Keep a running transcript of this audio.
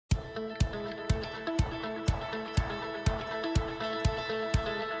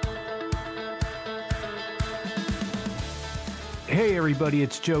Hey everybody,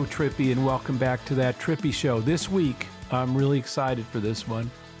 it's Joe Trippi and welcome back to That Trippi Show. This week, I'm really excited for this one.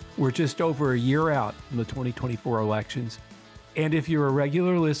 We're just over a year out from the 2024 elections. And if you're a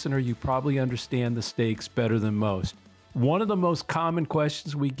regular listener, you probably understand the stakes better than most. One of the most common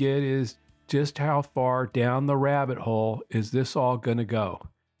questions we get is just how far down the rabbit hole is this all going to go?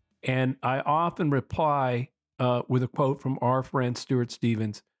 And I often reply with a quote from our friend Stuart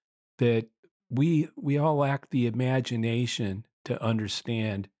Stevens that we all lack the imagination to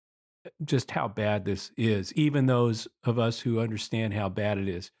understand just how bad this is, even those of us who understand how bad it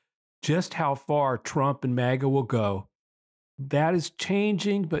is. Just how far Trump and MAGA will go, that is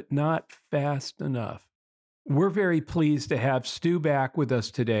changing, but not fast enough. We're very pleased to have Stu back with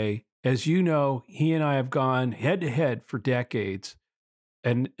us today. As you know, he and I have gone head to head for decades,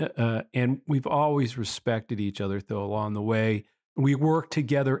 and we've always respected each other though along the way. We work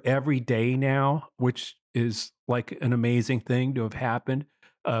together every day now, which is like an amazing thing to have happened.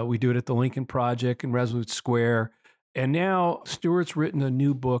 We do it at the Lincoln Project in Resolute Square. And now Stuart's written a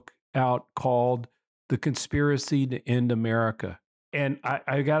new book out called The Conspiracy to End America. And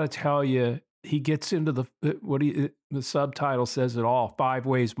I got to tell you, he gets into the subtitle says it all. 5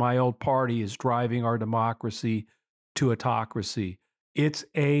 ways my old party is driving our democracy to autocracy. It's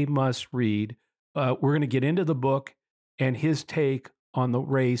a must read. We're going to get into the book and his take on the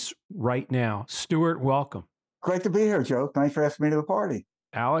race right now. Stuart, welcome. Great to be here, Joe. Thanks for asking me to the party.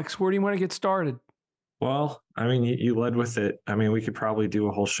 Alex, where do you want to get started? Well, I mean, you led with it. I mean, we could probably do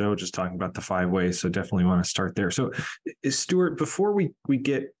a whole show just talking about the 5 ways. So definitely want to start there. So Stuart, before we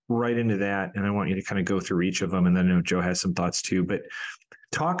get right into that, and I want you to kind of go through each of them, and then I know Joe has some thoughts too, but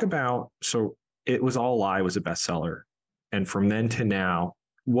talk about, so It Was All a Lie was a bestseller. And from then to now,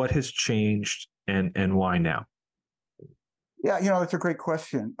 what has changed and why now? Yeah, that's a great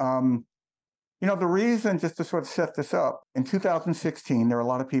question. The reason, just to sort of set this up, in 2016, there were a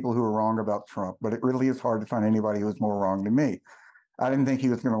lot of people who were wrong about Trump, but it really is hard to find anybody who was more wrong than me. I didn't think he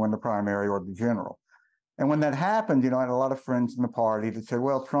was going to win the primary or the general. And when that happened, I had a lot of friends in the party that said,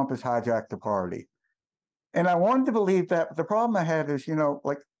 well, Trump has hijacked the party. And I wanted to believe that, but the problem I had is,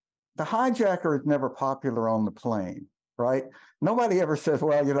 like the hijacker is never popular on the plane, right? Nobody ever says,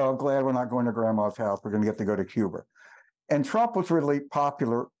 well, I'm glad we're not going to grandma's house. We're going to get to go to Cuba. And Trump was really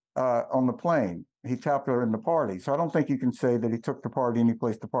popular on the plane. He's popular in the party. So I don't think you can say that he took the party any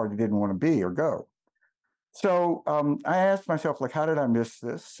place the party didn't want to be or go. So I asked myself, how did I miss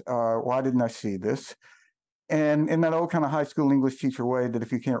this? Why didn't I see this? And in that old kind of high school English teacher way that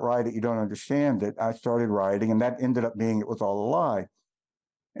if you can't write it, you don't understand it, I started writing, and that ended up being It Was All a Lie.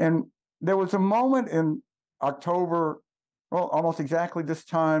 And there was a moment in October, well, almost exactly this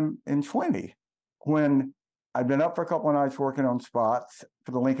time in 20, when I'd been up for a couple of nights working on spots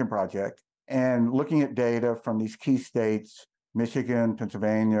for the Lincoln Project and looking at data from these key states, Michigan,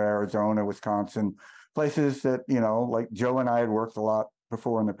 Pennsylvania, Arizona, Wisconsin, places that, like Joe and I had worked a lot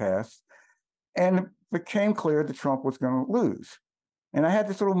before in the past. And it became clear that Trump was going to lose. And I had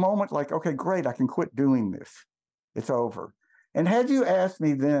this little moment like, okay, great, I can quit doing this. It's over. And had you asked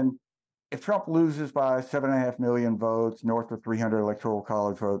me then, if Trump loses by 7.5 million votes, north of 300 electoral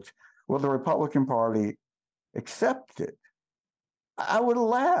college votes, will the Republican Party accept it? I would have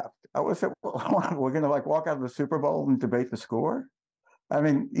laughed. I would have said, well, we're going to walk out of the Super Bowl and debate the score? I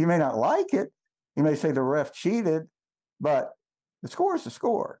mean, you may not like it. You may say the ref cheated, but the score is the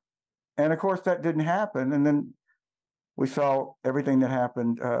score. And of course, that didn't happen. And then we saw everything that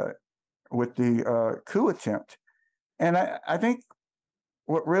happened with the coup attempt. And I think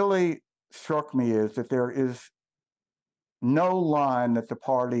what really struck me is that there is no line that the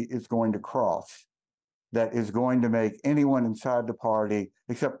party is going to cross that is going to make anyone inside the party,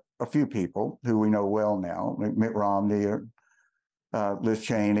 except a few people who we know well now, like Mitt Romney or Liz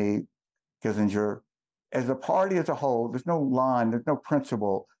Cheney, Kissinger. As a party as a whole, there's no line, there's no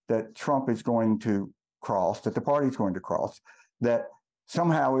principle that Trump is going to cross, that the party is going to cross, that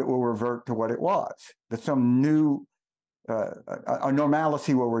somehow it will revert to what it was, that some new a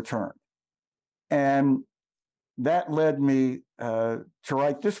normalcy will return. And that led me to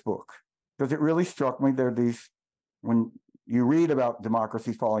write this book, because it really struck me. There are these, when you read about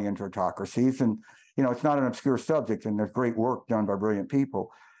democracies falling into autocracies, and it's not an obscure subject, and there's great work done by brilliant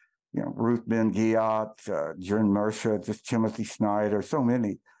people. Ruth Ben-Ghiat, Jern Mercer, just Timothy Snyder, so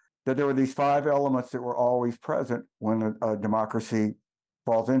many, that there were these 5 elements that were always present when a democracy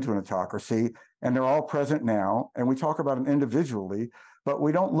falls into an autocracy, and they're all present now. And we talk about them individually, but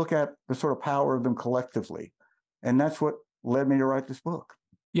we don't look at the sort of power of them collectively. And that's what led me to write this book.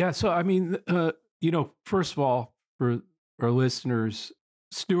 Yeah. So, I mean, first of all, for our listeners,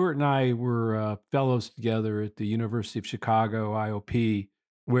 Stuart and I were fellows together at the University of Chicago IOP,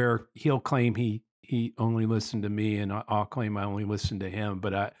 where he'll claim he only listened to me, and I'll claim I only listened to him.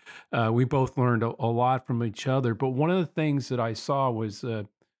 But we both learned a lot from each other. But one of the things that I saw was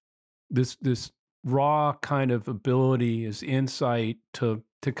this raw kind of ability, his insight to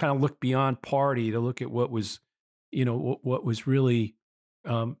kind of look beyond party, to look at what was, what was really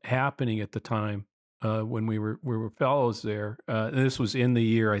happening at the time when we were fellows there. And this was in the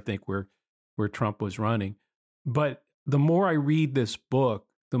year, I think, where Trump was running. But the more I read this book,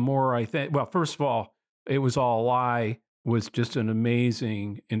 the more I think. Well, first of all, It Was All a Lie was just an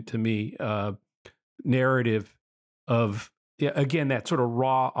amazing, and to me, narrative of, yeah, again, that sort of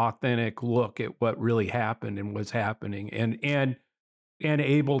raw, authentic look at what really happened and was happening, and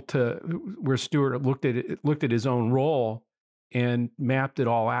able to, where Stewart looked at his own role and mapped it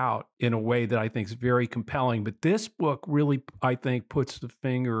all out in a way that I think is very compelling. But this book really, I think, puts the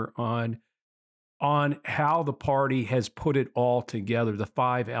finger on how the party has put it all together, the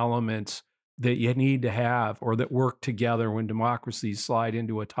five elements that you need to have or that work together when democracies slide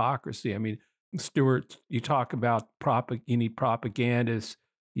into autocracy. I mean, Stuart, you talk about you need propagandists,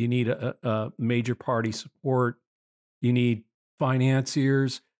 you need a major party support, you need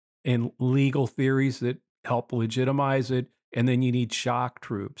financiers and legal theories that help legitimize it, and then you need shock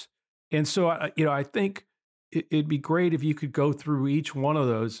troops. And so, I think it'd be great if you could go through each one of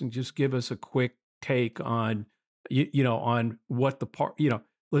those and just give us a quick take on, on what the part,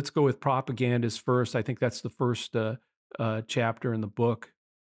 let's go with propagandists first. I think that's the first chapter in the book.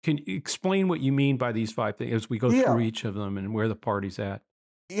 Can you explain what you mean by these five things as we go through each of them and where the party's at?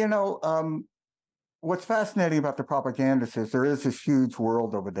 What's fascinating about the propagandists is there is this huge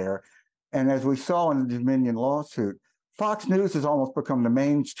world over there. And as we saw in the Dominion lawsuit, Fox News has almost become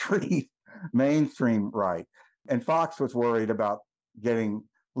the mainstream right. And Fox was worried about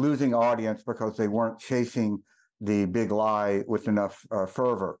losing audience because they weren't chasing the big lie with enough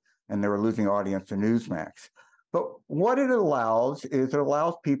fervor, and they were losing audience to Newsmax. But what it allows is it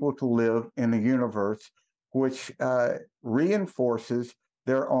allows people to live in a universe which reinforces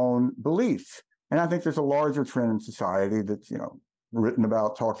their own beliefs. And I think there's a larger trend in society that's, written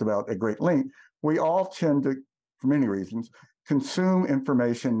about, talked about at great length. We all tend to, for many reasons, consume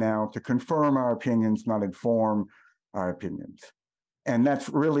information now to confirm our opinions, not inform our opinions. And that's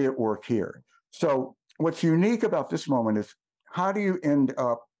really at work here. So what's unique about this moment is, how do you end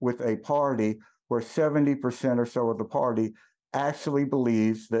up with a party where 70% or so of the party actually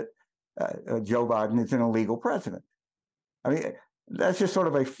believes that Joe Biden is an illegal president? I mean, that's just sort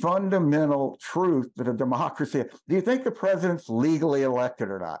of a fundamental truth that a democracy. Do you think the president's legally elected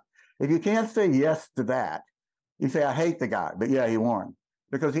or not? If you can't say yes to that, you say, I hate the guy, but yeah, he won.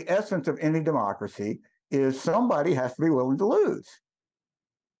 Because the essence of any democracy is somebody has to be willing to lose.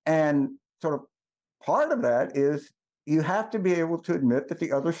 And sort of part of that is you have to be able to admit that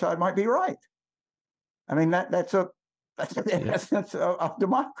the other side might be right. I mean, that's the essence of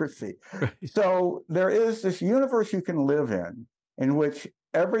democracy. So there is this universe you can live in which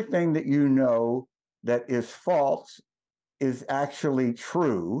everything that you know that is false is actually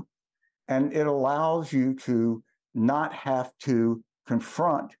true. And it allows you to not have to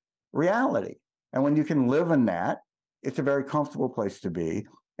confront reality. And when you can live in that, it's a very comfortable place to be.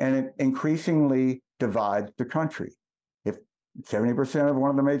 And it increasingly divides the country. If 70% of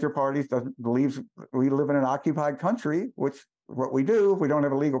one of the major parties believes we live in an occupied country, which is what we do if we don't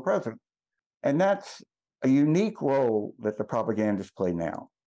have a legal president. And that's a unique role that the propagandists play now.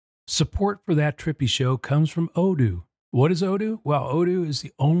 Support for That Trippy Show comes from Odoo. What is Odoo? Well, Odoo is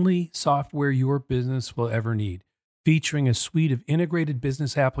the only software your business will ever need. Featuring a suite of integrated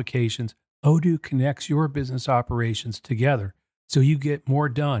business applications, Odoo connects your business operations together so you get more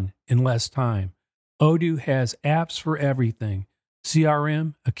done in less time. Odoo has apps for everything: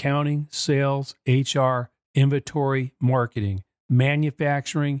 CRM, accounting, sales, HR, inventory, marketing,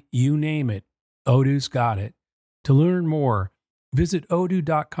 manufacturing, you name it. Odoo's got it. To learn more, visit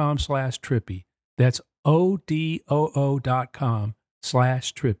odoo.com/trippy. That's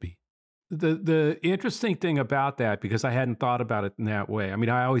odoo.com/trippy. The interesting thing about that, because I hadn't thought about it in that way. I mean,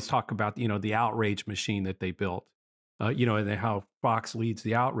 I always talk about, the outrage machine that they built, and how Fox leads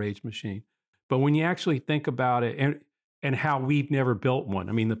the outrage machine. But when you actually think about it, and how we've never built one,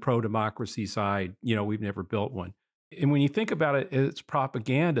 I mean, the pro-democracy side, we've never built one. And when you think about it, it's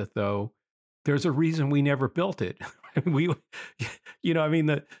propaganda, though. There's a reason we never built it. The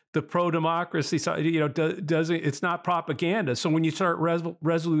pro-democracy side, it's not propaganda. So when you start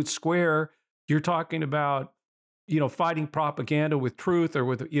Resolute Square, you're talking about, fighting propaganda with truth or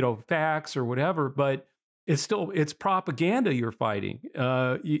with, facts or whatever. But it's propaganda you're fighting,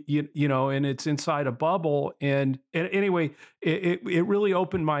 and it's inside a bubble. And anyway, it really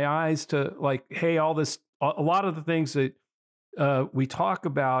opened my eyes to like, hey, a lot of the things that we talk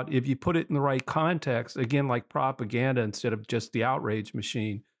about, if you put it in the right context, again, like propaganda instead of just the outrage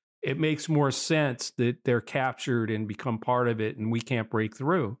machine, it makes more sense that they're captured and become part of it, and we can't break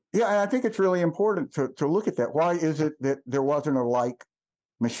through. Yeah, and I think it's really important to look at that. Why is it that there wasn't a like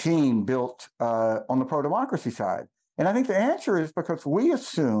machine built on the pro-democracy side? And I think the answer is because we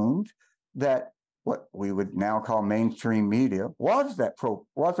assumed that what we would now call mainstream media was the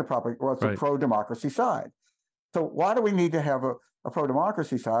pro-democracy side. So why do we need to have a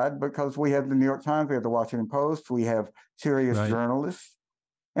pro-democracy side? Because we have the New York Times, we have the Washington Post, we have serious journalists.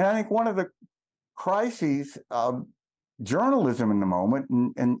 And I think one of the crises of journalism in the moment,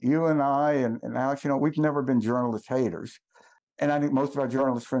 and you and I and Alex, we've never been journalist haters. And I think most of our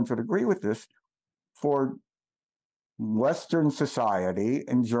journalist friends would agree with this. For Western society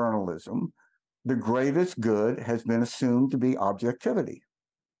and journalism, the greatest good has been assumed to be objectivity.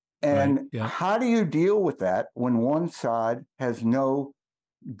 And how do you deal with that when one side has no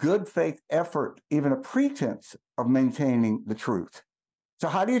good faith effort, even a pretense of maintaining the truth? So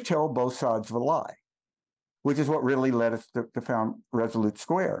how do you tell both sides of a lie? Which is what really led us to found Resolute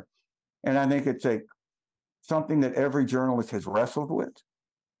Square. And I think it's something that every journalist has wrestled with.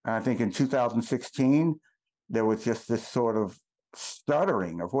 And I think in 2016, there was just this sort of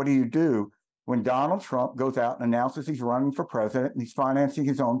stuttering of what do you do when Donald Trump goes out and announces he's running for president and he's financing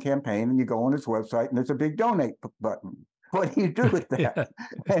his own campaign, and you go on his website and there's a big donate button. What do you do with that?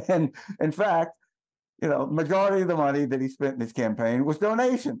 And in fact, majority of the money that he spent in his campaign was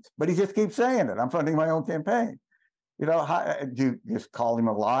donations, but he just keeps saying it. I'm funding my own campaign. How, do you just call him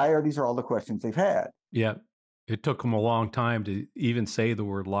a liar? These are all the questions they've had. Yeah. It took him a long time to even say the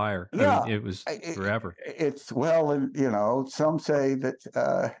word liar. Yeah. I mean, it was forever. Some say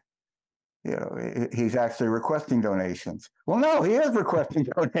that, he's actually requesting donations. Well, no, he is requesting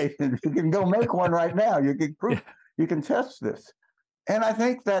donations. You can go make one right now. You can prove, you can test this. And I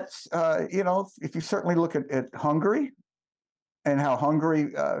think that's, if you certainly look at Hungary and how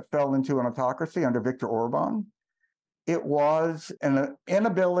Hungary fell into an autocracy under Viktor Orban, it was an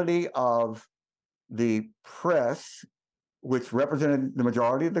inability of the press, which represented the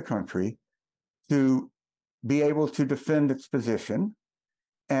majority of the country, to be able to defend its position.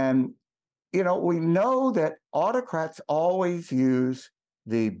 And, we know that autocrats always use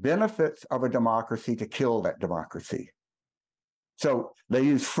the benefits of a democracy to kill that democracy. So they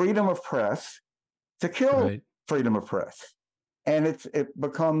use freedom of press to kill freedom of press. And it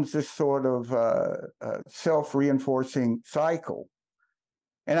becomes this sort of self-reinforcing cycle.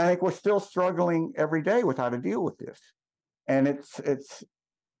 And I think we're still struggling every day with how to deal with this. And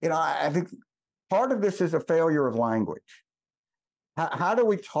I think part of this is a failure of language. How do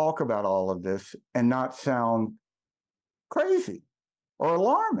we talk about all of this and not sound crazy or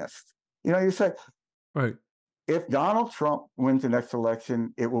alarmist? You say, if Donald Trump wins the next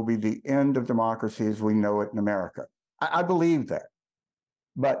election, it will be the end of democracy as we know it in America. I believe that.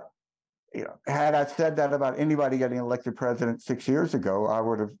 But had I said that about anybody getting elected president 6 years ago, I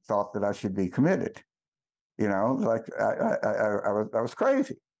would have thought that I should be committed. Like I was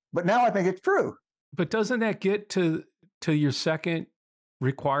crazy. But now I think it's true. But doesn't that get to your second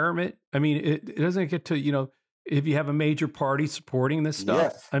requirement? I mean, it doesn't get to, if you have a major party supporting this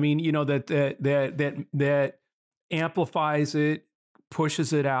stuff. Yes. I mean, that amplifies it,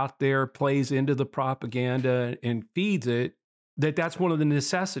 pushes it out there, plays into the propaganda and feeds it. That's one of the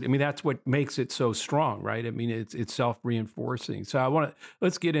necessities. I mean, that's what makes it so strong, right? I mean, it's self-reinforcing. So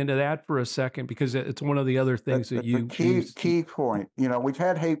let's get into that for a second, because it's one of the other things key point. We've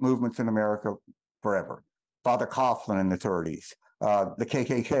had hate movements in America forever. Father Coughlin in the 30s, the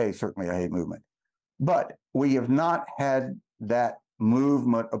KKK, certainly a hate movement. But we have not had that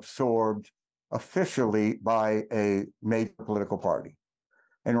movement absorbed officially by a major political party.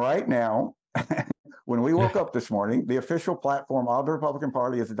 And right now, when we woke up this morning, the official platform of the Republican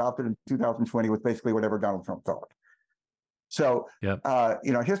Party is adopted in 2020 with basically whatever Donald Trump thought. So,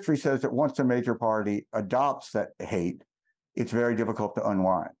 history says that once a major party adopts that hate, it's very difficult to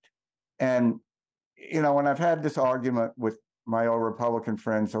unwind. And, when I've had this argument with my old Republican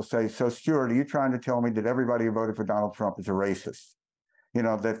friends, they'll say, so Stuart, are you trying to tell me that everybody who voted for Donald Trump is a racist?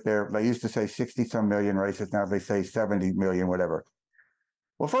 That they used to say 60-some million racists, now they say 70 million, whatever.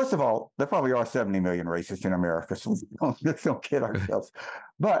 Well, first of all, there probably are 70 million racists in America, so let's don't kid ourselves.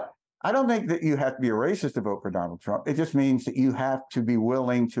 But I don't think that you have to be a racist to vote for Donald Trump. It just means that you have to be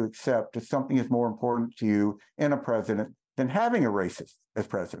willing to accept that something is more important to you in a president than having a racist as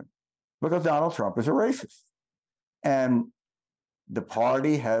president. because Donald Trump is a racist. And the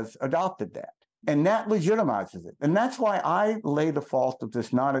party has adopted that. And that legitimizes it. And that's why I lay the fault of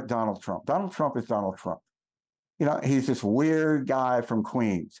this not at Donald Trump. Donald Trump is Donald Trump. He's this weird guy from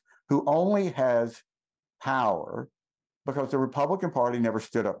Queens who only has power because the Republican Party never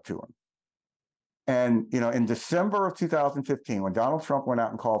stood up to him. And, in December of 2015, when Donald Trump went out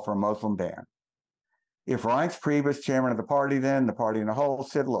and called for a Muslim ban, if Reince Priebus, chairman of the party then, the party in the whole,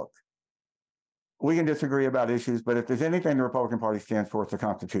 said, look, we can disagree about issues, but if there's anything the Republican Party stands for, it's the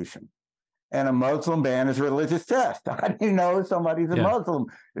Constitution. And a Muslim ban is a religious test. How do you know somebody's a Muslim?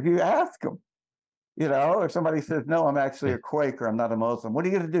 If you ask them, if somebody says, no, I'm actually a Quaker, I'm not a Muslim, what are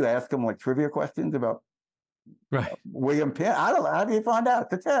you going to do? Ask them like trivia questions about William Penn? I don't know. How do you find out?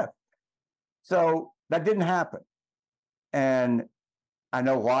 It's a test. So that didn't happen. And I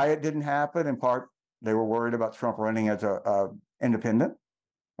know why it didn't happen. In part, they were worried about Trump running as a independent,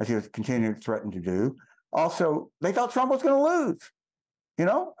 as he was continuing to threaten to do. Also, they thought Trump was going to lose.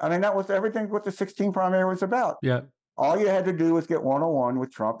 That was everything what the 16 primary was about. Yeah. All you had to do was get one-on-one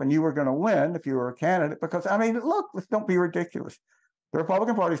with Trump, and you were going to win if you were a candidate. Because, look, let's don't be ridiculous. The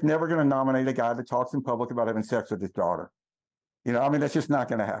Republican Party is never going to nominate a guy that talks in public about having sex with his daughter. That's just not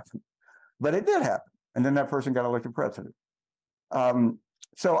going to happen. But it did happen. And then that person got elected president.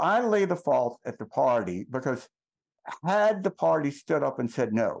 So I lay the fault at the party because had the party stood up and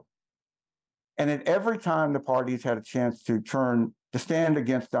said no, and at every time the parties had a chance to stand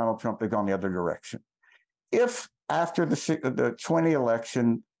against Donald Trump, they've gone the other direction. If after the 20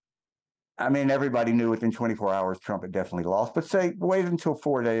 election, everybody knew within 24 hours Trump had definitely lost, but say wait until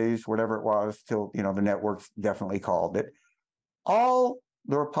 4 days, whatever it was, till the networks definitely called it. All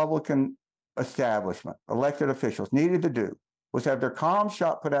the Republican establishment, elected officials needed to do was have their comm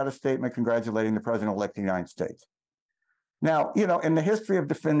shop put out a statement congratulating the president-elect of the United States. Now, in the history of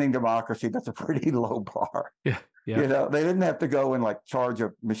defending democracy, that's a pretty low bar. Yeah. They didn't have to go and charge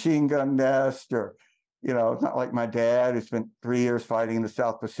a machine gun nest or, it's not like my dad who spent 3 years fighting in the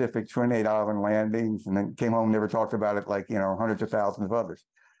South Pacific, 28 island landings, and then came home and never talked about it like, hundreds of thousands of others.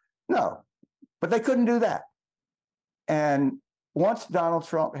 No, but they couldn't do that. And once Donald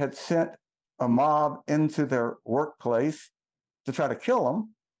Trump had sent a mob into their workplace to try to kill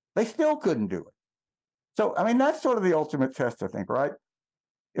them, they still couldn't do it. So, that's sort of the ultimate test, I think, right?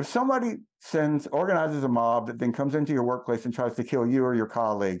 If somebody organizes a mob that then comes into your workplace and tries to kill you or your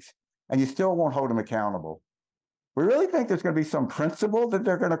colleagues, and you still won't hold them accountable, we really think there's going to be some principle that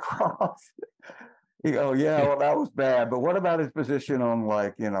they're going to cross? Well, that was bad, but what about his position on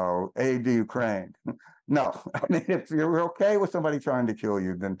aid to Ukraine? No, if you're okay with somebody trying to kill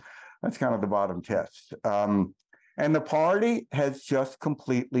you, then that's kind of the bottom test. And the party has just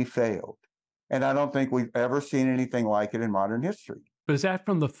completely failed. And I don't think we've ever seen anything like it in modern history. But is that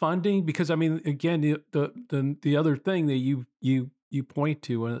from the funding? Because again, the other thing that you point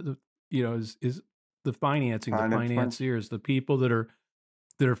to, is the financing, the financiers, the people that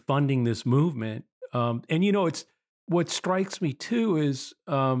are funding this movement. And it's what strikes me too is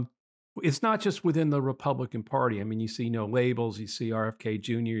it's not just within the Republican Party. You see No Labels, you see RFK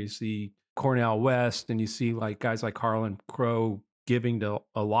Jr., you see Cornel West, and you see guys like Harlan Crow giving to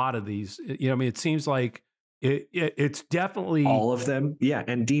a lot of these. It seems like it's definitely all of them. Yeah,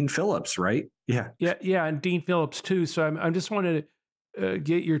 and Dean Phillips, right? Yeah, and Dean Phillips too. So I just wanted to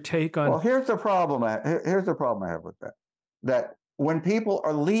get your take on. Well, here's the problem. Here's the problem I have with that. That when people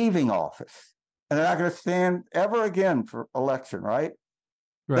are leaving office and they're not going to stand ever again for election, right?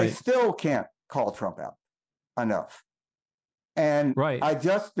 They still can't call Trump out enough. And I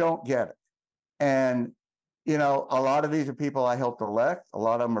just don't get it. And, a lot of these are people I helped elect. A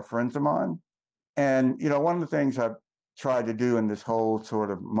lot of them are friends of mine. And, one of the things I've tried to do in this whole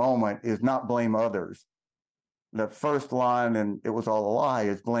sort of moment is not blame others. The first line, and it was all a lie,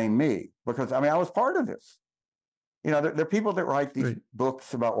 is blame me. Because, I was part of this. There are people that write these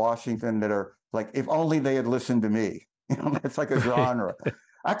books about Washington that are like, if only they had listened to me. It's like a genre.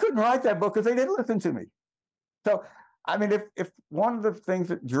 I couldn't write that book because they didn't listen to me. So, if one of the things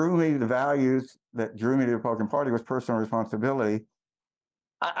that drew me, the values that drew me to the Republican Party was personal responsibility,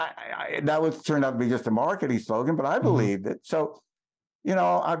 that turned out to be just a marketing slogan, but I believed it. So,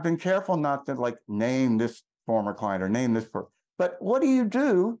 I've been careful not to name this former client or name this person. But what do you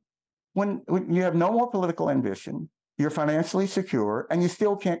do when you have no more political ambition, you're financially secure, and you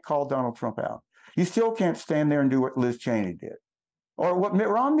still can't call Donald Trump out? You still can't stand there and do what Liz Cheney did or what Mitt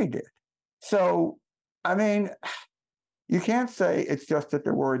Romney did. So, you can't say it's just that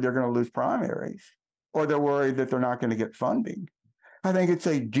they're worried they're going to lose primaries or they're worried that they're not going to get funding. I think it's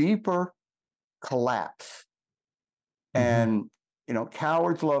a deeper collapse. And,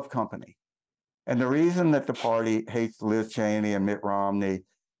 cowards love company. And the reason that the party hates Liz Cheney and Mitt Romney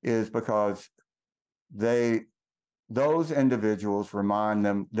is because those individuals remind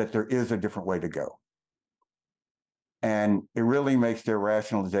them that there is a different way to go. And it really makes their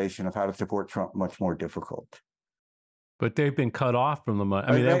rationalization of how to support Trump much more difficult. But they've been cut off from the money.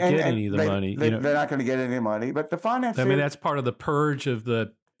 I mean, they don't get any of the money. They're not going to get any money. But the financiers, I mean, that's part of the purge of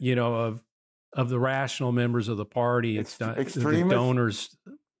the, of the rational members of the party. It's not the donors.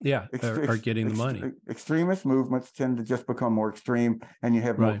 Yeah, are getting the money. Extremist movements tend to just become more extreme, and you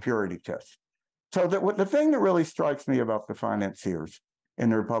have more purity tests. So the thing that really strikes me about the financiers in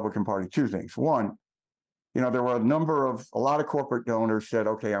the Republican Party, two things. One, there were a lot of corporate donors said,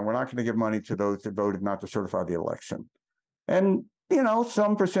 okay, we're not going to give money to those that voted not to certify the election. And,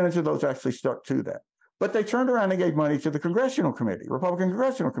 some percentage of those actually stuck to that. But they turned around and gave money to the Congressional Committee, Republican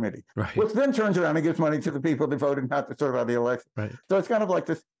Congressional Committee, which then turns around and gives money to the people that voted not to certify the election. Right. So it's kind of like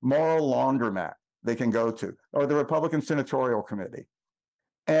this moral laundromat they can go to, or the Republican Senatorial Committee.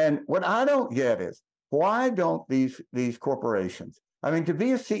 And what I don't get is, why don't these corporations, to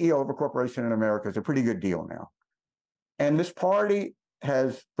be a CEO of a corporation in America is a pretty good deal now. And this party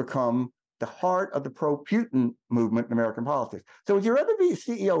has become the heart of the pro-Putin movement in American politics. So would you rather be a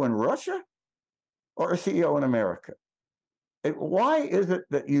CEO in Russia or a CEO in America? Why is it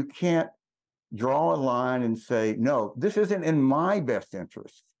that you can't draw a line and say, no, this isn't in my best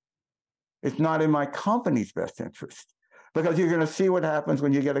interest. It's not in my company's best interest. Because you're going to see what happens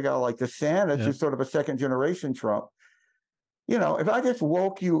when you get a guy like DeSantis, who's sort of a second generation Trump. If I just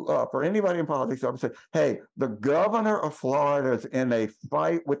woke you up, or anybody in politics up and said, hey, the governor of Florida is in a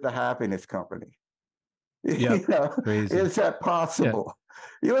fight with the happiness company. Crazy. Is that possible?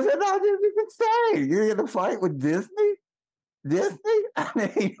 You would say, no, you can say you're in a fight with Disney?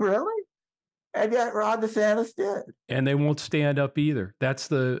 Really? And yet Ron DeSantis did. And they won't stand up either. That's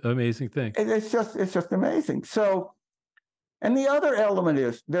the amazing thing. It's just amazing. So, and the other element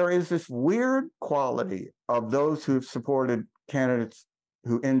is there is this weird quality of those who've supported candidates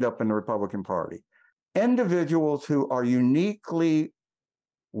who end up in the Republican Party. Individuals who are uniquely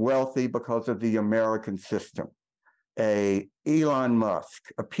wealthy because of the American system. A Elon Musk,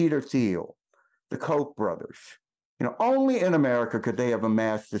 a Peter Thiel, the Koch brothers. Only in America could they have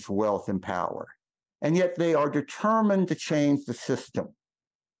amassed this wealth and power. And yet they are determined to change the system.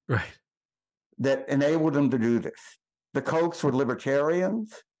 Right. That enabled them to do this. The Kochs were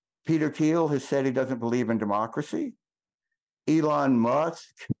libertarians. Peter Thiel has said he doesn't believe in democracy. Elon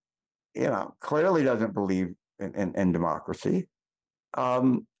Musk, clearly doesn't believe in democracy.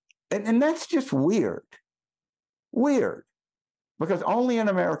 And that's just weird. Weird. Because only in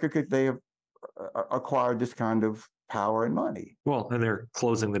America could they have acquired this kind of power and money. Well, and they're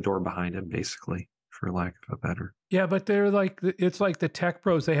closing the door behind him, basically, for lack of a better. Yeah, but it's like the tech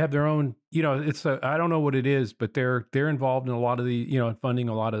pros. They have their own, I don't know what it is, but they're involved in a lot of the, funding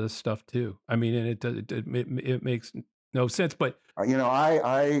a lot of this stuff too. And it makes no sense. But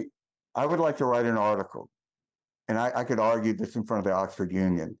I would like to write an article, and I could argue this in front of the Oxford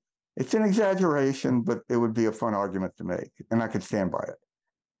Union. It's an exaggeration, but it would be a fun argument to make, and I could stand by it.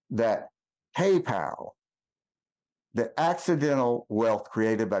 That PayPal, the accidental wealth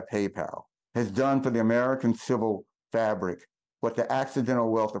created by PayPal, has done for the American civil fabric what the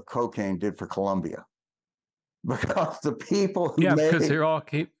accidental wealth of cocaine did for Colombia. Because the people who because they're all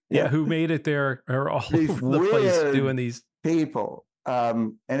who made it there are all over the place doing these people.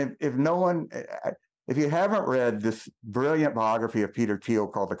 And if you haven't read this brilliant biography of Peter Thiel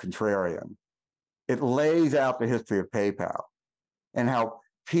called The Contrarian, it lays out the history of PayPal and how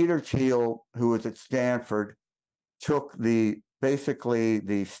Peter Thiel, who was at Stanford, took basically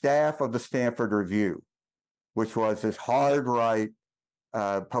the staff of the Stanford Review, which was this hard right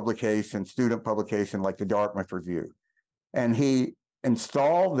publication, student publication like the Dartmouth Review. And he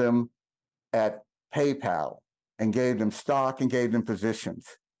installed them at PayPal and gave them stock and gave them positions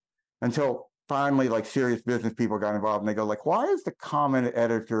until finally serious business people got involved and they go why is the comment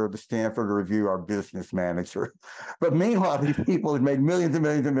editor of the Stanford Review our business manager? But meanwhile, these people had made millions and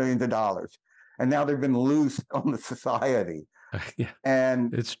millions and millions of dollars. And now they've been loosed on the society.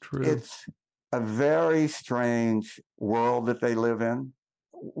 And it's true. It's a very strange world that they live in.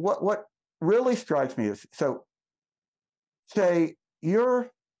 What really strikes me is, so say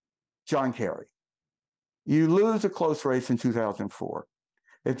you're John Kerry. You lose a close race in 2004.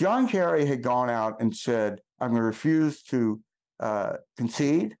 If John Kerry had gone out and said, I'm going to refuse to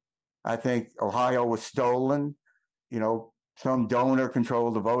concede, I think Ohio was stolen, some donor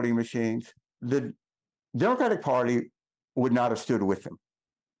controlled the voting machines, the Democratic Party would not have stood with him.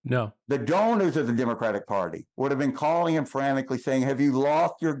 No. The donors of the Democratic Party would have been calling him frantically saying, have you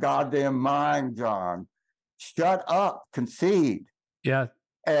lost your goddamn mind, John? Shut up, concede. Yeah.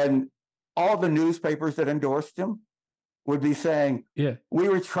 And all the newspapers that endorsed him would be saying, yeah, we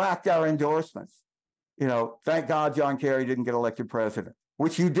retract our endorsements. You know, thank God John Kerry didn't get elected president,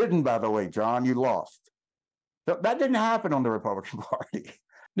 which you didn't, by the way, John, you lost. So that didn't happen on the Republican Party.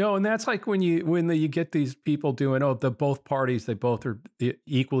 No, and that's like when you get these people doing both parties, they both are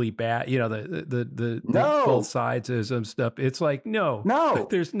equally bad. You know, the both sides and stuff. It's like no,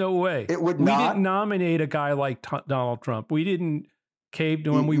 there's no way. It would we not. Didn't nominate a guy like Donald Trump. We didn't cave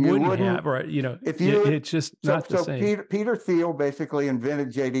to him. We wouldn't have, right? You know, it's just not the same. Peter Thiel basically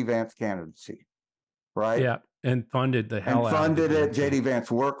invented J.D. Vance candidacy, right? Yeah, and funded the hell out of it. And funded it. J.D.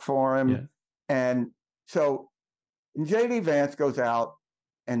 Vance worked for him, yeah. And so J.D. Vance goes out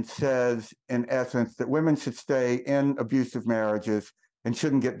and says, in essence, that women should stay in abusive marriages and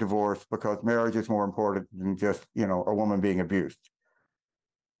shouldn't get divorced because marriage is more important than just, you know, a woman being abused.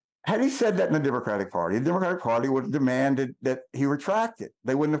 Had he said that in the Democratic Party, the Democratic Party would have demanded that he retract it.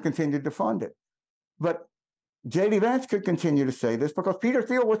 They wouldn't have continued to fund it. But J.D. Vance could continue to say this because Peter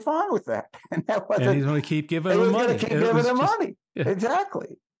Thiel was fine with that. And he's going to keep giving them money. Money. Yeah.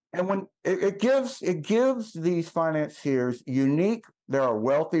 Exactly. And when it gives these financiers unique, there are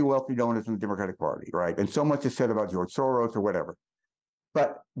wealthy donors in the Democratic Party, right? And so much is said about George Soros or whatever.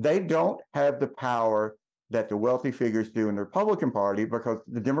 But they don't have the power that the wealthy figures do in the Republican Party because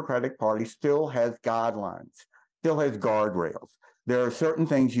the Democratic Party still has guidelines, still has guardrails. There are certain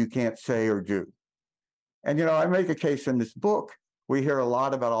things you can't say or do. And, you know, I make a case in this book. We hear a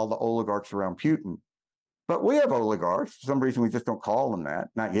lot about all the oligarchs around Putin. But we have oligarchs. For some reason, we just don't call them that.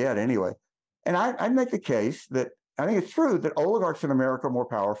 Not yet, anyway. And I make the case that I think it's true that oligarchs in America are more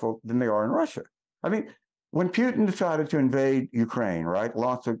powerful than they are in Russia. I mean, when Putin decided to invade Ukraine, right,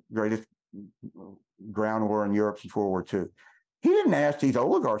 launched the greatest ground war in Europe since World War II, he didn't ask these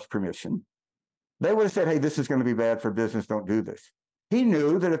oligarchs permission. They would have said, hey, this is going to be bad for business. Don't do this. He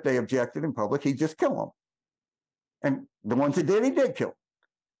knew that if they objected in public, he'd just kill them. And the ones that did, he did kill.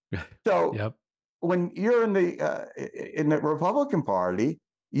 So yep. When you're in the Republican Party,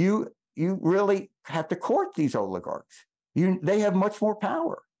 you really have to court these oligarchs. They have much more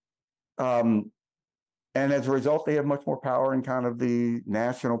power, and as a result, they have much more power in kind of the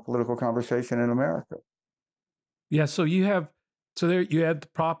national political conversation in America. Yeah. So you have the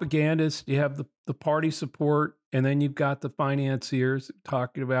propagandists, you have the party support, and then you've got the financiers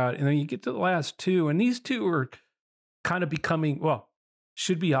talking about, and then you get to the last two, and these two are kind of becoming, well,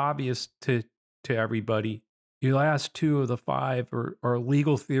 should be obvious to everybody. The last two of the five are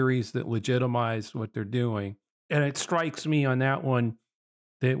legal theories that legitimize what they're doing. And it strikes me on that one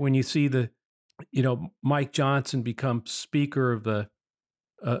that when you see Mike Johnson become Speaker of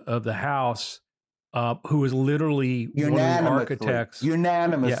the House, who was literally one of the architects.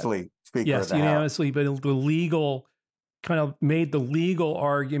 Unanimously Speaker of the unanimously, House. But the legal kind of made the legal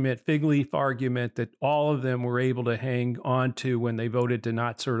argument, fig leaf argument, that all of them were able to hang on to when they voted to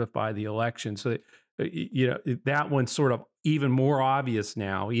not certify the election. So, that one's sort of even more obvious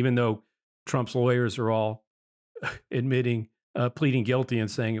now, even though Trump's lawyers are all admitting, pleading guilty and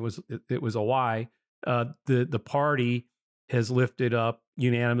saying it was a lie. The party has lifted up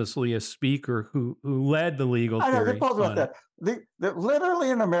unanimously a speaker who led the legal theory. I know, about that. Literally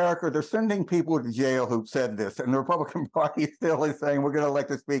in America, they're sending people to jail who said this, and the Republican Party still is saying we're going to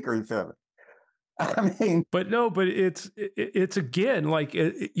elect a speaker who said it. I mean, but it's again like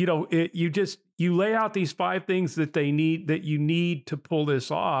you lay out these five things that you need to pull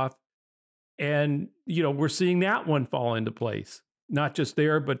this off, and we're seeing that one fall into place. Not just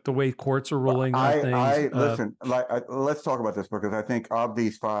there, but the way courts are ruling on things. Listen, let's talk about this because I think of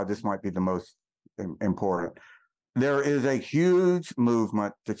these five, this might be the most important. There is a huge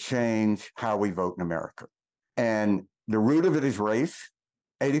movement to change how we vote in America. And the root of it is race.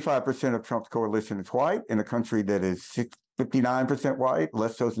 85% of Trump's coalition is white in a country that is 59% white,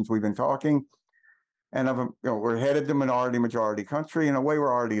 less so since we've been talking. And we're headed to majority country. In a way,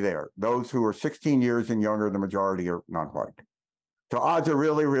 we're already there. Those who are 16 years and younger, the majority are non-white. So odds are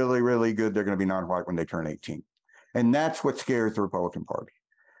really, really, really good they're going to be non-white when they turn 18. And that's what scares the Republican Party.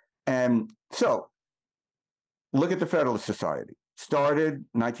 And so look at the Federalist Society. Started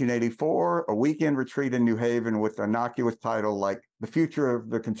 1984, a weekend retreat in New Haven with an innocuous title like The Future of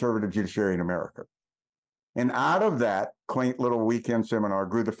the Conservative Judiciary in America. And out of that quaint little weekend seminar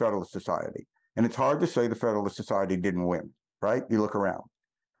grew the Federalist Society. And it's hard to say the Federalist Society didn't win, right? You look around.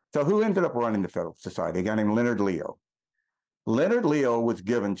 So who ended up running the Federalist Society? A guy named Leonard Leo. Leonard Leo was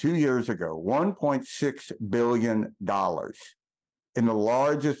given 2 years ago $1.6 billion in the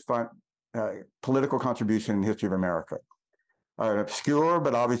largest political contribution in the history of America. An obscure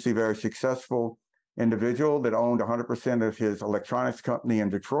but obviously very successful individual that owned 100% of his electronics company in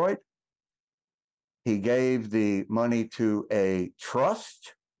Detroit. He gave the money to a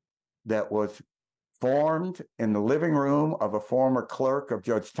trust that was formed in the living room of a former clerk of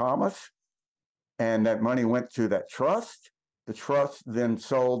Judge Thomas, and that money went to that trust. The trust then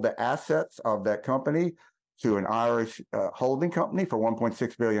sold the assets of that company to an Irish holding company for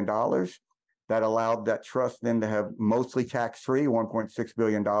 $1.6 billion. That allowed that trust then to have mostly tax-free $1.6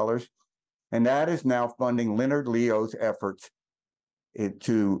 billion. And that is now funding Leonard Leo's efforts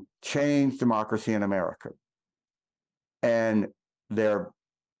to change democracy in America. And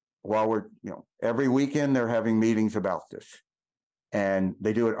every weekend they're having meetings about this. And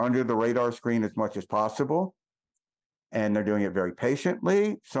they do it under the radar screen as much as possible. And they're doing it very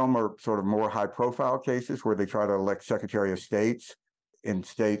patiently. Some are sort of more high-profile cases where they try to elect Secretary of States in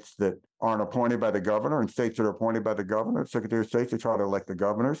states that aren't appointed by the governor, and states that are appointed by the governor, Secretary of State, they try to elect the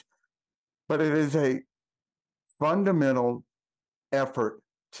governors. But it is a fundamental effort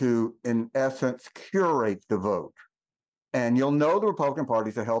to, in essence, curate the vote. And you'll know the Republican Party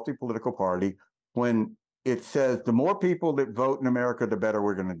is a healthy political party when it says the more people that vote in America, the better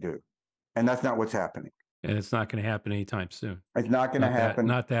we're going to do. And that's not what's happening. And it's not going to happen anytime soon. It's not going to happen.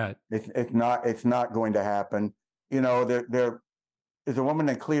 Not that. It's not going to happen. You know, there is a woman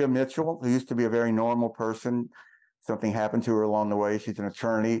named Cleta Mitchell who used to be a very normal person. Something happened to her along the way. She's an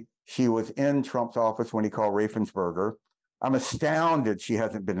attorney. She was in Trump's office when he called Raffensperger. I'm astounded she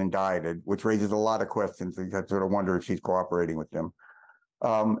hasn't been indicted, which raises a lot of questions. You sort of wonder if she's cooperating with them.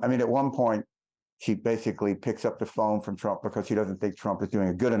 I mean, at one point, she basically picks up the phone from Trump because she doesn't think Trump is doing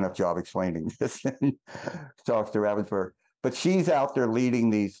a good enough job explaining this and talks to Raffensperger. But she's out there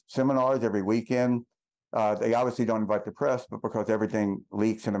leading these seminars every weekend. They obviously don't invite the press, but because everything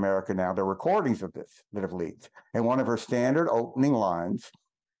leaks in America now, there are recordings of this that have leaked. And one of her standard opening lines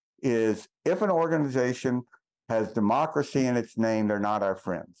is, if an organization has democracy in its name, they're not our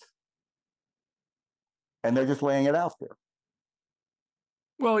friends. And they're just laying it out there.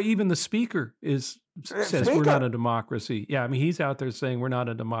 Well, even the speaker says we're not a democracy. Yeah, I mean, he's out there saying we're not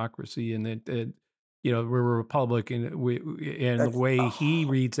a democracy, and that we're a republic, and the way he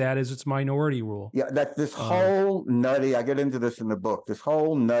reads that is it's minority rule. Yeah, that's this whole nutty. I get into this in the book. This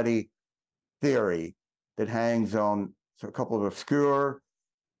whole nutty theory that hangs on a couple of obscure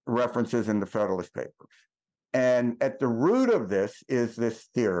references in the Federalist Papers, and at the root of this is this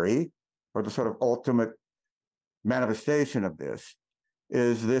theory, or the sort of ultimate manifestation of this,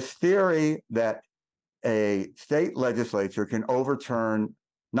 is this theory that a state legislature can overturn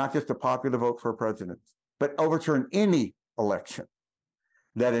not just a popular vote for a president, but overturn any election.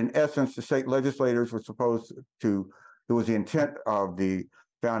 That in essence, the state legislators were supposed to, it was the intent of the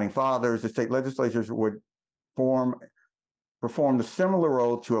founding fathers, the state legislatures would perform the similar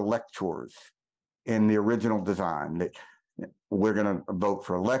role to electors in the original design. That we're going to vote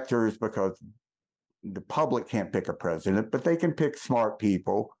for electors because the public can't pick a president, but they can pick smart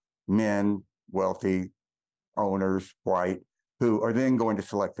people, men, wealthy, owners, white, who are then going to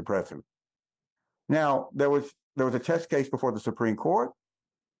select the president. Now, there was a test case before the Supreme Court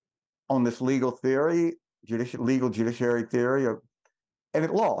on this legal theory, legal judiciary theory, and it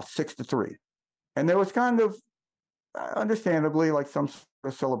lost 6-3. And there was kind of, understandably, like some sort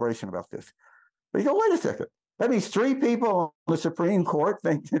of celebration about this. But you go, wait a second. That means 3 people on the Supreme Court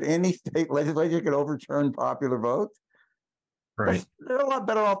think that any state legislature could overturn popular votes. Right. They're a lot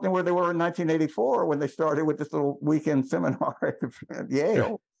better off than where they were in 1984 when they started with this little weekend seminar at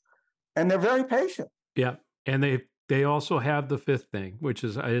Yale. And they're very patient. Yeah. And they also have the fifth thing, which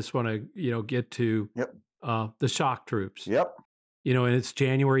is, I just want to, get to the shock troops. Yep. And it's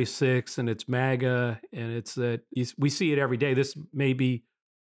January 6th and it's MAGA, and it's that we see it every day. This may be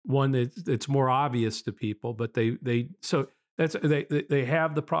one that's more obvious to people, but they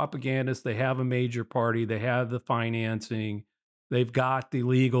have the propagandists, they have a major party, they have the financing, they've got the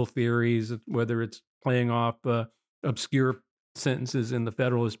legal theories, whether it's playing off obscure sentences in the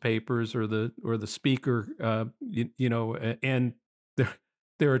Federalist Papers or the speaker, and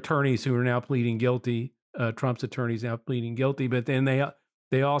their attorneys who are now pleading guilty. Trump's attorneys now pleading guilty, but then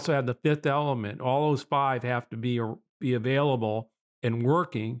they also have the fifth element. All those 5 have to be available and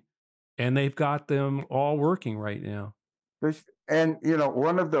working, and they've got them all working right now. And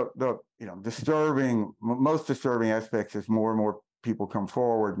one of the most disturbing aspects is more and more people come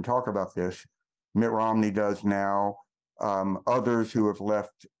forward and talk about this. Mitt Romney does now. Others who have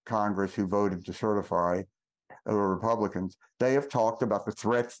left Congress who voted to certify, or Republicans, they have talked about the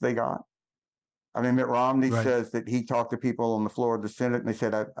threats they got. I mean, Mitt Romney Right. says that he talked to people on the floor of the Senate and they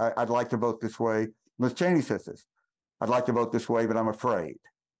said, I'd like to vote this way. Liz Cheney says this, I'd like to vote this way, but I'm afraid.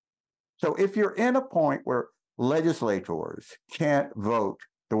 So if you're in a point where legislators can't vote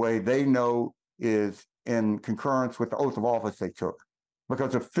the way they know is in concurrence with the oath of office they took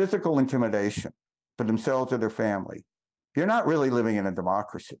because of physical intimidation for themselves or their family, you're not really living in a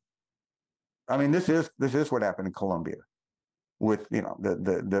democracy. I mean, this is what happened in Colombia with, you know,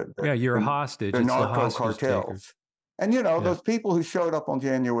 you're a hostage. The it's narco the hostage cartels. takers. And, you know, those people who showed up on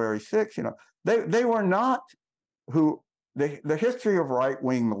January 6th, you know, they were not who the history of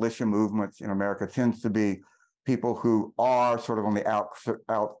right-wing militia movements in America tends to be people who are sort of on the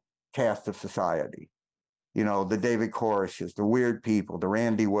outcast of society. You know, the David Koreshes, the weird people, the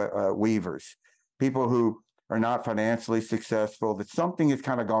Randy Weavers, people who are not financially successful, that something has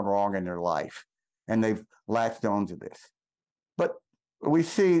kind of gone wrong in their life and they've latched onto this. But we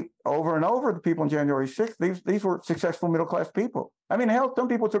see over and over the people on January 6th, these were successful middle-class people. I mean, hell, some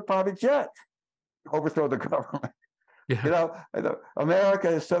people took private jets to overthrow the government. Yeah. You know, America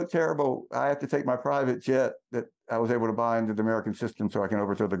is so terrible. I have to take my private jet that I was able to buy into the American system so I can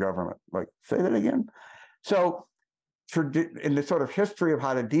overthrow the government. Like, say that again. So, in the sort of history of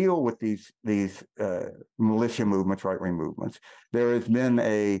how to deal with these militia movements, right-wing movements, there has been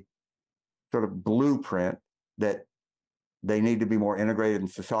a sort of blueprint that they need to be more integrated in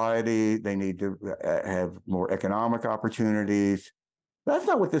society. They need to have more economic opportunities. That's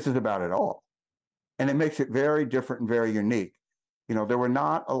not what this is about at all. And it makes it very different and very unique. You know, there were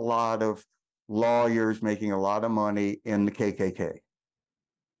not a lot of lawyers making a lot of money in the KKK.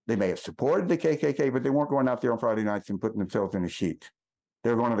 They may have supported the KKK, but they weren't going out there on Friday nights and putting themselves in a sheet.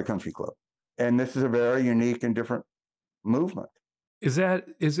 They were going to the country club. And this is a very unique and different movement. Is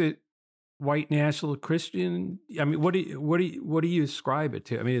it white national Christian? I mean, what do you ascribe it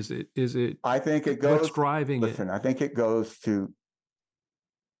to? I mean, is it? I think it goes. What's driving it? I think it goes to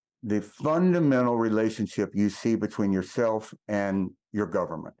the fundamental relationship you see between yourself and your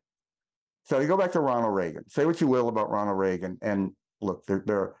government. So you go back to Ronald Reagan. Say what you will about Ronald Reagan, and look, there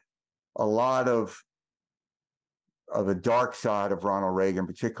are a lot of the dark side of Ronald Reagan,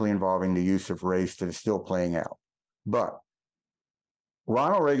 particularly involving the use of race, that is still playing out. But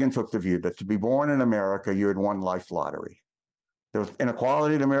Ronald Reagan took the view that to be born in America, you had won life's lottery. There was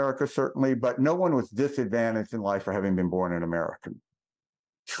inequality in America, certainly, but no one was disadvantaged in life for having been born an American.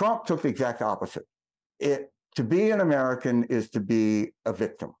 Trump took the exact opposite. To be an American is to be a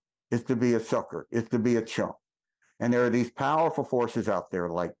victim, is to be a sucker, is to be a chump. And there are these powerful forces out there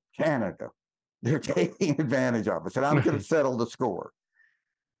like Canada. They're taking advantage of us, and I'm going to settle the score.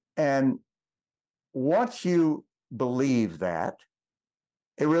 And once you believe that,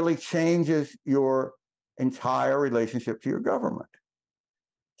 it really changes your entire relationship to your government.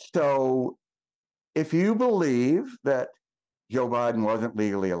 So if you believe that Joe Biden wasn't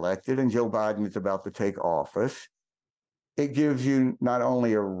legally elected and Joe Biden is about to take office, it gives you not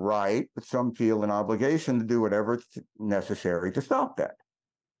only a right, but some feel an obligation to do whatever's necessary to stop that.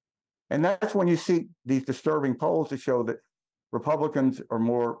 And that's when you see these disturbing polls that show that Republicans are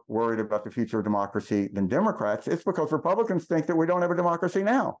more worried about the future of democracy than Democrats. It's because Republicans think that we don't have a democracy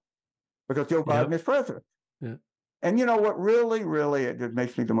now because Joe Biden is president. Yeah. And you know what really it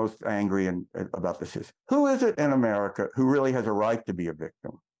makes me the most angry about this is, who is it in America who really has a right to be a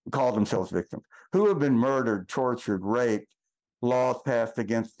victim, call themselves victims, who have been murdered, tortured, raped, laws passed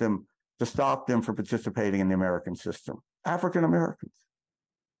against them to stop them from participating in the American system? African Americans.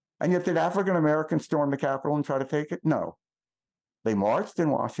 And yet did African Americans storm the Capitol and try to take it? No. They marched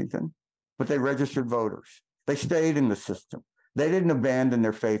in Washington, but they registered voters. They stayed in the system. They didn't abandon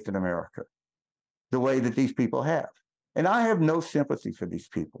their faith in America the way that these people have. And I have no sympathy for these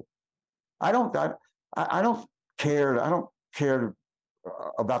people. I don't care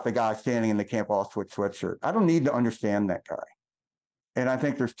about the guy standing in the Camp Auschwitz sweatshirt. I don't need to understand that guy. And I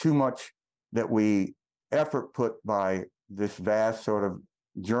think there's too much effort put by this vast sort of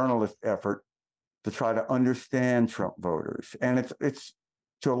journalist effort to try to understand Trump voters. And it's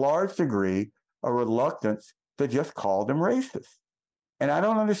to a large degree a reluctance to just call them racist. And I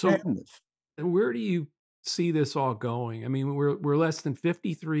don't understand this. And where do you see this all going? I mean, we're less than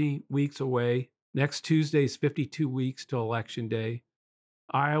 53 weeks away. Next Tuesday is 52 weeks till Election Day.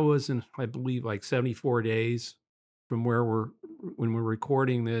 Iowa's in, I believe, like 74 days from when we're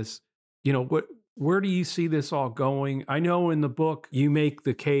recording this. You know, where do you see this all going? I know in the book you make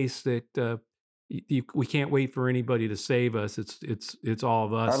the case that we can't wait for anybody to save us. It's all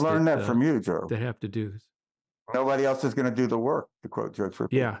of us. I learned that from you, Joe. That have to do this. Nobody else is going to do the work, to quote Joe Trippi.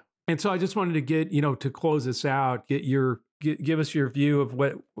 Yeah. And so I just wanted to get, to close this out, get your give us your view of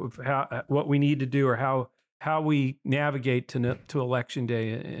what we need to do, or how we navigate to election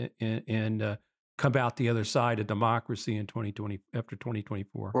day and come out the other side of democracy in 2020 after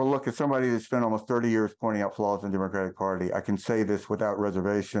 2024. Well, look, as somebody who's spent almost 30 years pointing out flaws in the Democratic Party, I can say this without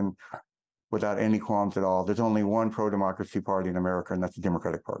reservation, without any qualms at all. There's only one pro-democracy party in America, and that's the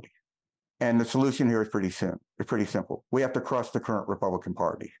Democratic Party. And the solution here is pretty simple. We have to crush the current Republican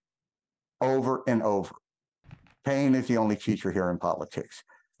Party over and over. Pain is the only teacher here in politics.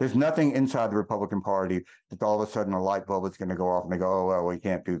 There's nothing inside the Republican Party that all of a sudden a light bulb is going to go off and they go, oh, well, we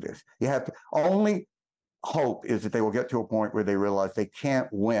can't do this. You have to, only hope is that they will get to a point where they realize they can't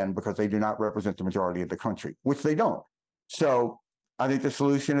win because they do not represent the majority of the country, which they don't. So I think the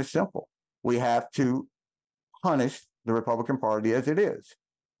solution is simple. We have to punish the Republican Party as it is.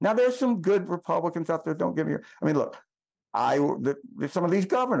 Now, there's some good Republicans out there. Don't give me, I mean, look, some of these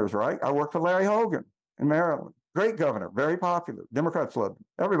governors, right? I worked for Larry Hogan in Maryland. Great governor, very popular. Democrats loved him.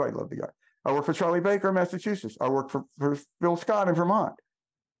 Everybody loved the guy. I worked for Charlie Baker in Massachusetts. I worked for Phil Scott in Vermont.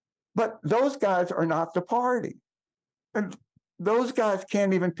 But those guys are not the party. And those guys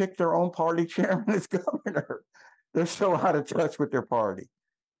can't even pick their own party chairman as governor. They're so out of touch with their party.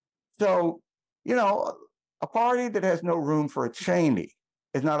 So, you know, a party that has no room for a Cheney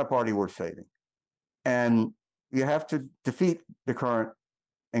is not a party worth saving. And you have to defeat the current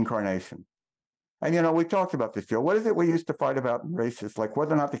incarnation. And, you know, we talked about this, Joe. What is it we used to fight about in races? Like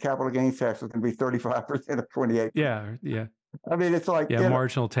whether or not the capital gains tax was going to be 35% or 28%. Yeah. I mean, it's like...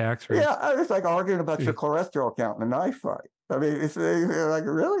 marginal tax rate. Yeah, it's like arguing about your cholesterol count in a knife fight. I mean, it's like,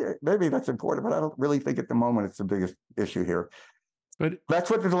 really? Maybe that's important, but I don't really think at the moment it's the biggest issue here. But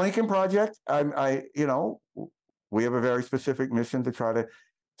that's what the Lincoln Project, you know, we have a very specific mission to try to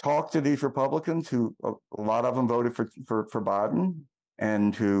talk to these Republicans who, a lot of them voted for Biden,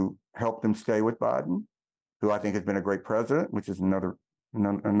 and to help them stay with Biden, who I think has been a great president, which is another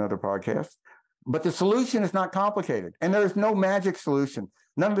podcast. But the solution is not complicated, and there's no magic solution.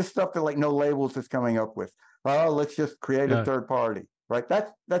 None of the stuff that like No Labels is coming up with. Oh, let's just create a third party, right?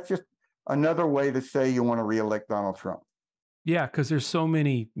 That's just another way to say you want to reelect Donald Trump. Yeah, because there's so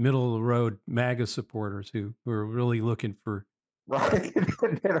many middle of the road MAGA supporters who are really looking for right,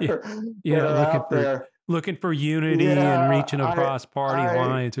 looking for unity and reaching across party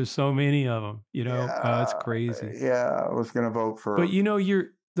lines. There's so many of them. You know, it's crazy. Yeah, I was going to vote for. But you know,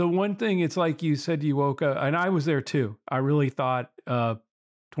 the one thing. It's like you said, you woke up, and I was there too. I really thought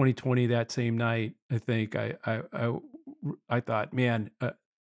 2020 that same night. I think I thought, man.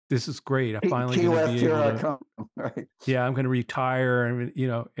 This is great. I'm finally going to be able to. Right. Yeah, I'm going to retire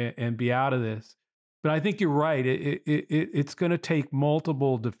and be out of this. But I think you're right. It's going to take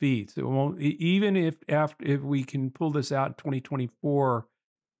multiple defeats. It won't, even if we can pull this out in 2024,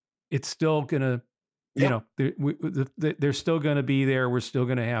 it's still going to, they're still going to be there. We're still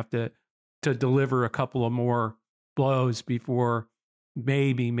going to have to deliver a couple of more blows before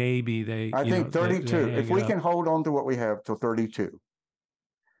maybe they. I think 32. If we can hold on to what we have till 32.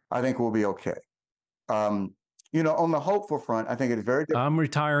 I think we'll be okay. You know, on the hopeful front, I think it is very difficult. I'm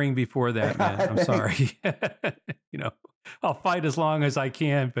retiring before that, man. I'm sorry. You know, I'll fight as long as I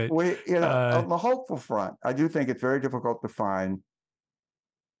can, but on the hopeful front, I do think it's very difficult to find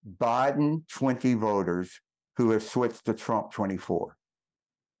Biden 20 voters who have switched to Trump 24.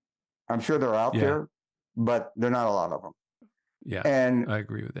 I'm sure they're out there, but they're not a lot of them. Yeah, and I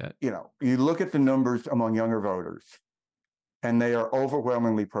agree with that. You know, you look at the numbers among younger voters, and they are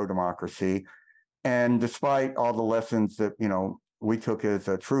overwhelmingly pro-democracy. And despite all the lessons that, you know, we took as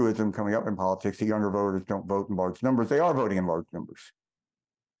a truism coming up in politics, the younger voters don't vote in large numbers. They are voting in large numbers.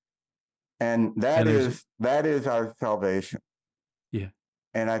 And that is our salvation. Yeah.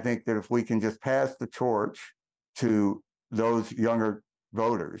 And I think that if we can just pass the torch to those younger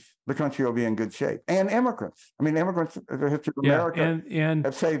voters, the country will be in good shape. And immigrants. I mean, immigrants in the history of America and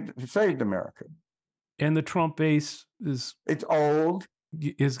have saved America. And the Trump base is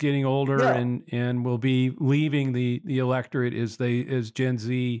getting older and will be leaving the electorate as Gen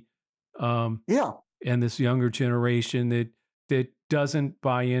Z. And this younger generation that doesn't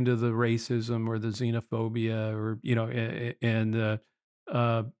buy into the racism or the xenophobia or, you know, or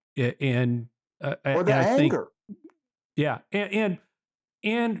the anger.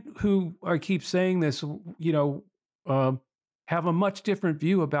 And who, I keep saying this, you know, have a much different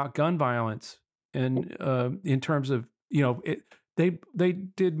view about gun violence. And in terms of, you know, they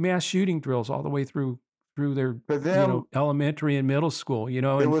did mass shooting drills all the way through their elementary and middle school. You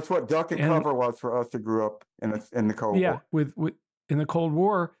know, it was what duck and cover was for us who grew up in the Cold War. Yeah, with in the Cold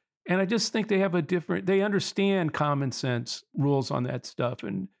War, and I just think they have they understand common sense rules on that stuff,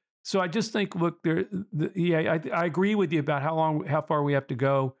 and So I just think, look, I agree with you about how far we have to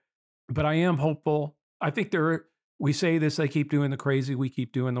go, but I am hopeful. I think we say this, they keep doing the crazy, we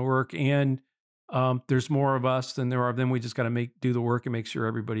keep doing the work, and there's more of us than there are of them. We just got to do the work and make sure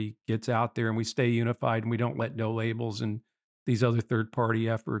everybody gets out there and we stay unified and we don't let no labels and these other third-party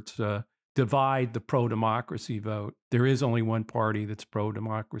efforts divide the pro-democracy vote. There is only one party that's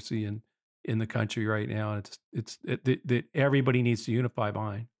pro-democracy in the country right now. It's that everybody needs to unify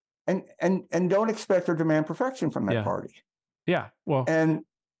behind. And don't expect or demand perfection from that party. Yeah. Well, and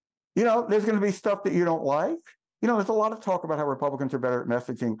there's going to be stuff that you don't like. There's a lot of talk about how Republicans are better at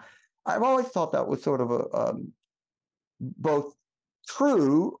messaging. I've always thought that was sort of a both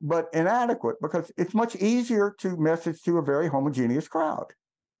true but inadequate, because it's much easier to message to a very homogeneous crowd.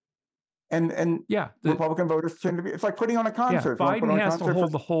 And Republican voters tend to be. It's like putting on a concert. Biden has to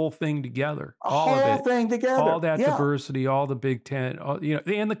hold the whole thing together. All that diversity, all the Big Ten,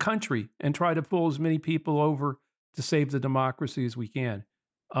 and the country, and try to pull as many people over to save the democracy as we can.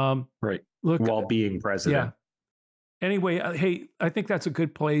 Right. Look, while being president. Yeah. Anyway, hey, I think that's a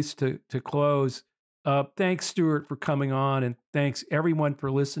good place to close. Thanks, Stuart, for coming on, and thanks everyone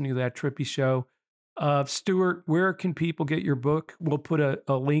for listening to that Trippy Show. Stuart, where can people get your book? We'll put a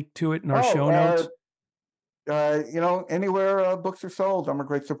link to it in our show notes. Anywhere books are sold. I'm a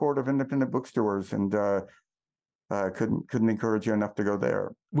great supporter of independent bookstores, and couldn't encourage you enough to go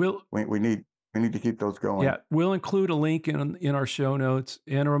there. We need to keep those going. Yeah, we'll include a link in our show notes,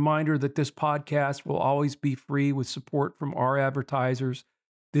 and a reminder that this podcast will always be free with support from our advertisers.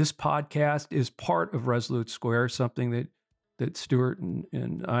 This podcast is part of Resolute Square, something that Stuart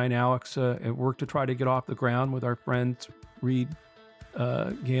and I and Alex have worked to try to get off the ground with our friends Reed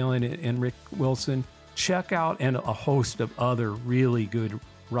Galen and Rick Wilson. Check out and a host of other really good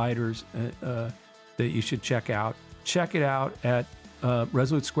writers that you should check out. Check it out at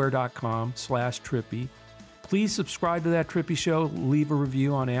resolutesquare.com/Trippy. Please subscribe to that Trippy Show. Leave a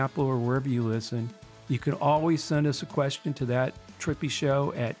review on Apple or wherever you listen. You can always send us a question to that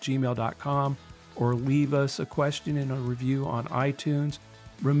trippyshow@gmail.com or leave us a question and a review on iTunes.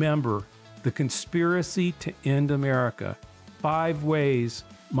 Remember, the conspiracy to end America. 5 ways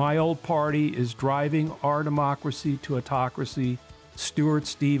my old party is driving our democracy to autocracy. Stuart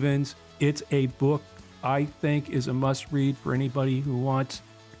Stevens. It's a book I think is a must-read for anybody who wants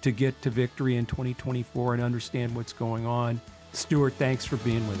to get to victory in 2024 and understand what's going on. Stuart, thanks for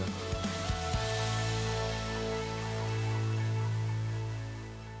being with us.